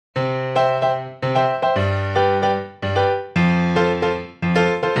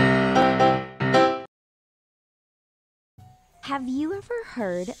Have you ever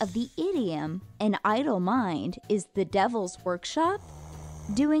heard of the idiom, "an idle mind is the devil's workshop"?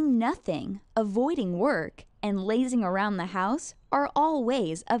 Doing nothing, avoiding work, and lazing around the house are all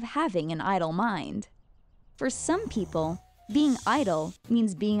ways of having an idle mind. For some people, being idle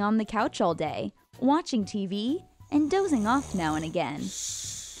means being on the couch all day, watching TV, and dozing off now and again.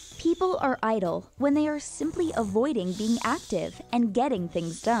 People are idle when they are simply avoiding being active and getting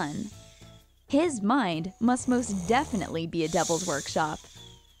things done. His mind must most definitely be a devil's workshop.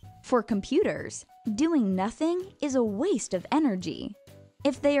 For computers, doing nothing is a waste of energy.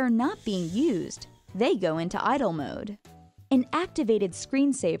 If they are not being used, they go into idle mode. An activated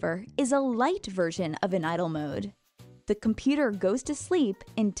screensaver is a light version of an idle mode. The computer goes to sleep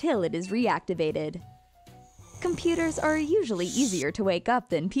until it is reactivated. Computers are usually easier to wake up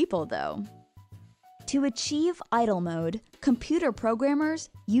than people, though. To achieve idle mode, computer programmers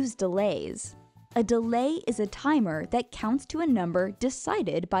use delays. A delay is a timer that counts to a number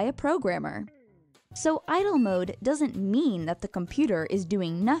decided by a programmer. So idle mode doesn't mean that the computer is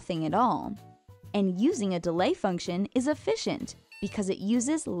doing nothing at all. And using a delay function is efficient because it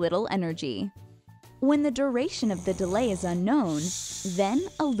uses little energy. When the duration of the delay is unknown, then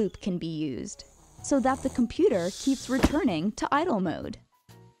a loop can be used, so that the computer keeps returning to idle mode.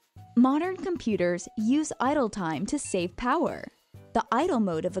 Modern computers use idle time to save power. The idle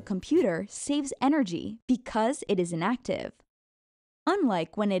mode of a computer saves energy because it is inactive.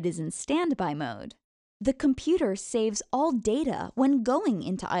 Unlike when it is in standby mode, the computer saves all data when going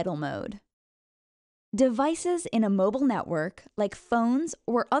into idle mode. Devices in a mobile network, like phones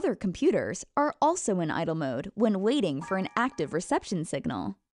or other computers, are also in idle mode when waiting for an active reception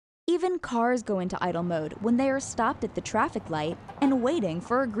signal. Even cars go into idle mode when they are stopped at the traffic light and waiting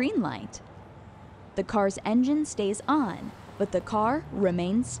for a green light. The car's engine stays on, but the car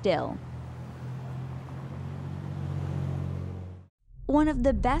remains still. One of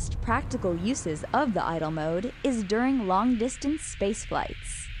the best practical uses of the idle mode is during long-distance space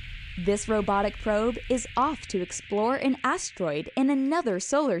flights. This robotic probe is off to explore an asteroid in another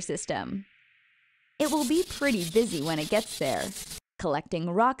solar system. It will be pretty busy when it gets there,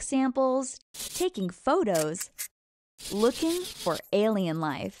 collecting rock samples, taking photos, looking for alien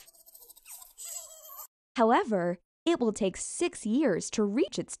life. However, it will take 6 years to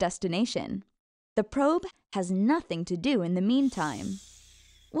reach its destination. The probe has nothing to do in the meantime.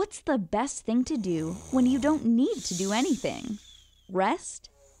 What's the best thing to do when you don't need to do anything?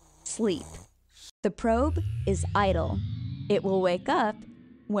 Rest? Sleep. The probe is idle. It will wake up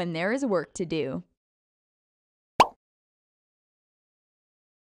when there is work to do.